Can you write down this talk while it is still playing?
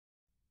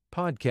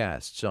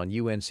Podcasts on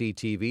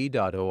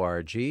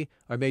UNC-TV.org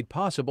are made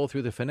possible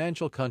through the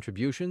financial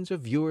contributions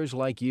of viewers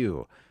like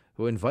you,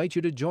 who invite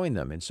you to join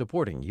them in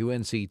supporting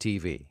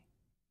UNC-TV.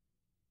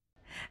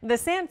 The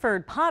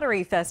Sanford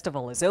Pottery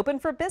Festival is open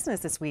for business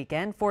this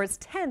weekend for its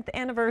 10th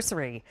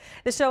anniversary.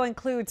 The show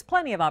includes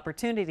plenty of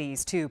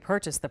opportunities to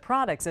purchase the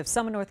products of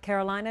some of North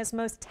Carolina's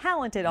most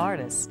talented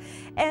artists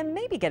and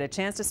maybe get a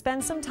chance to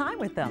spend some time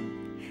with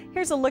them.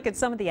 Here's a look at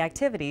some of the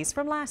activities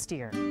from last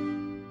year. There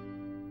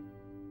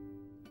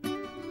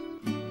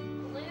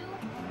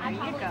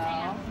you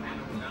go.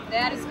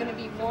 That is going to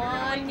be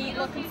one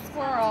neat-looking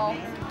squirrel.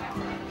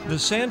 The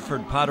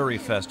Sanford Pottery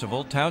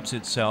Festival touts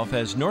itself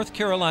as North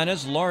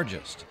Carolina's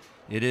largest.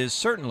 It is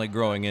certainly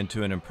growing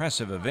into an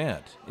impressive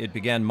event. It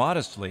began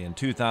modestly in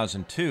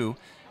 2002.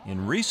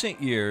 In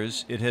recent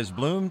years, it has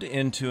bloomed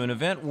into an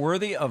event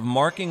worthy of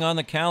marking on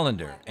the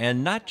calendar,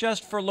 and not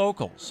just for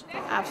locals.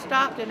 I've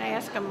stopped and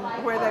asked them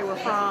where they were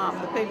from,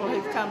 the people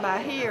who've come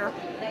by here,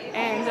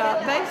 and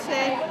they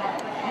said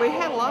we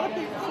had a lot of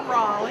people from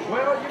Raleigh,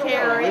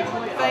 Cary,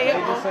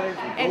 Fayetteville,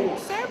 and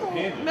several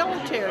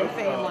military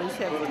families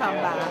have come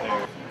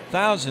by.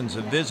 Thousands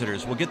of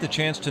visitors will get the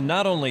chance to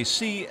not only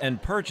see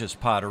and purchase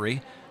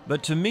pottery,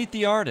 but to meet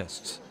the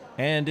artists,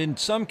 and in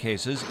some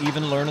cases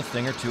even learn a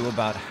thing or two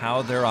about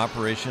how their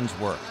operations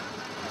work.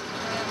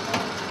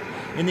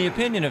 In the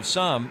opinion of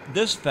some,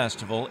 this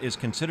festival is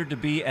considered to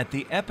be at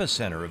the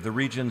epicenter of the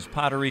region's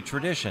pottery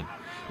tradition,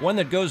 one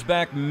that goes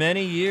back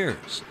many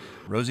years.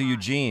 Rosie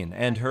Eugene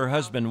and her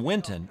husband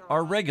Winton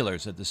are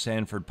regulars at the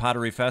Sanford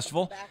Pottery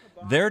Festival.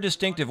 Their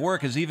distinctive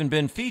work has even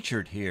been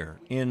featured here,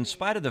 in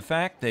spite of the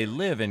fact they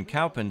live in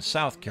Cowpen,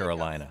 South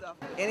Carolina.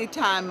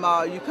 Anytime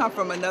you come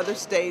from another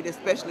state,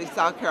 especially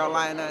South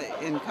Carolina,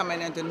 and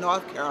coming into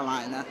North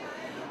Carolina,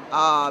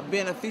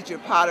 being a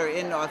featured potter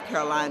in North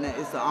Carolina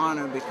is an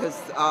honor, because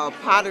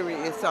pottery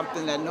is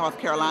something that North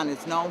Carolina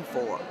is known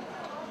for,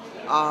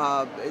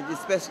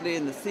 especially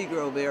in the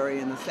Seagrove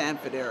area and the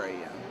Sanford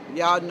area.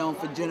 Y'all known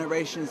for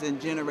generations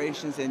and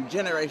generations and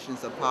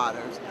generations of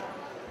potters.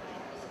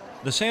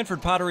 The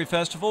Sanford Pottery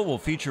Festival will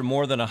feature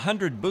more than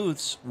 100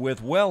 booths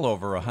with well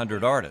over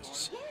 100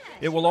 artists.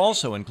 It will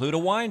also include a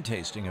wine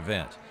tasting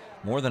event.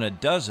 More than a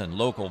dozen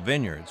local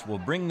vineyards will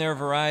bring their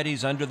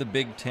varieties under the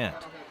big tent.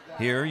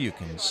 Here you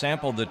can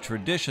sample the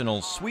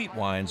traditional sweet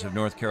wines of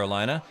North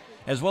Carolina,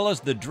 as well as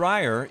the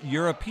drier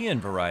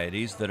European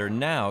varieties that are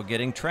now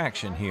getting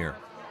traction here.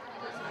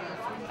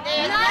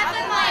 There's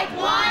nothing like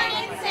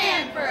wine in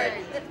Sanford.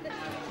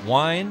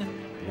 Wine,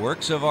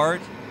 works of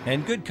art,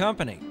 and good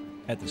company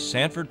at the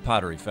Sanford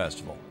Pottery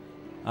Festival.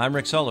 I'm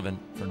Rick Sullivan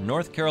for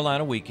North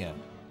Carolina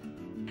Weekend.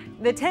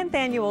 The 10th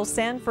annual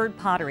Sanford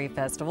Pottery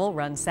Festival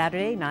runs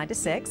Saturday 9 to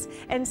 6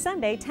 and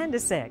Sunday 10 to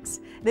 6.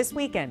 This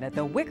weekend at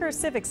the Wicker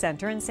Civic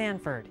Center in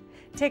Sanford.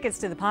 Tickets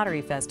to the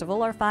Pottery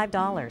Festival are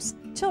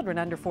 $5. Children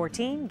under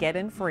 14 get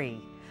in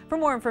free. For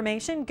more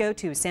information, go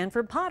to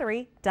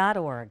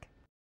sanfordpottery.org.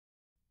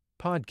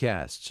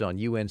 Podcasts on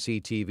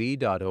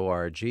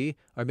UNC-TV.org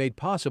are made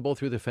possible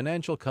through the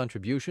financial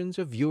contributions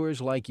of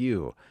viewers like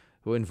you,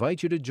 who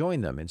invite you to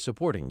join them in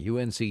supporting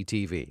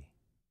UNC-TV.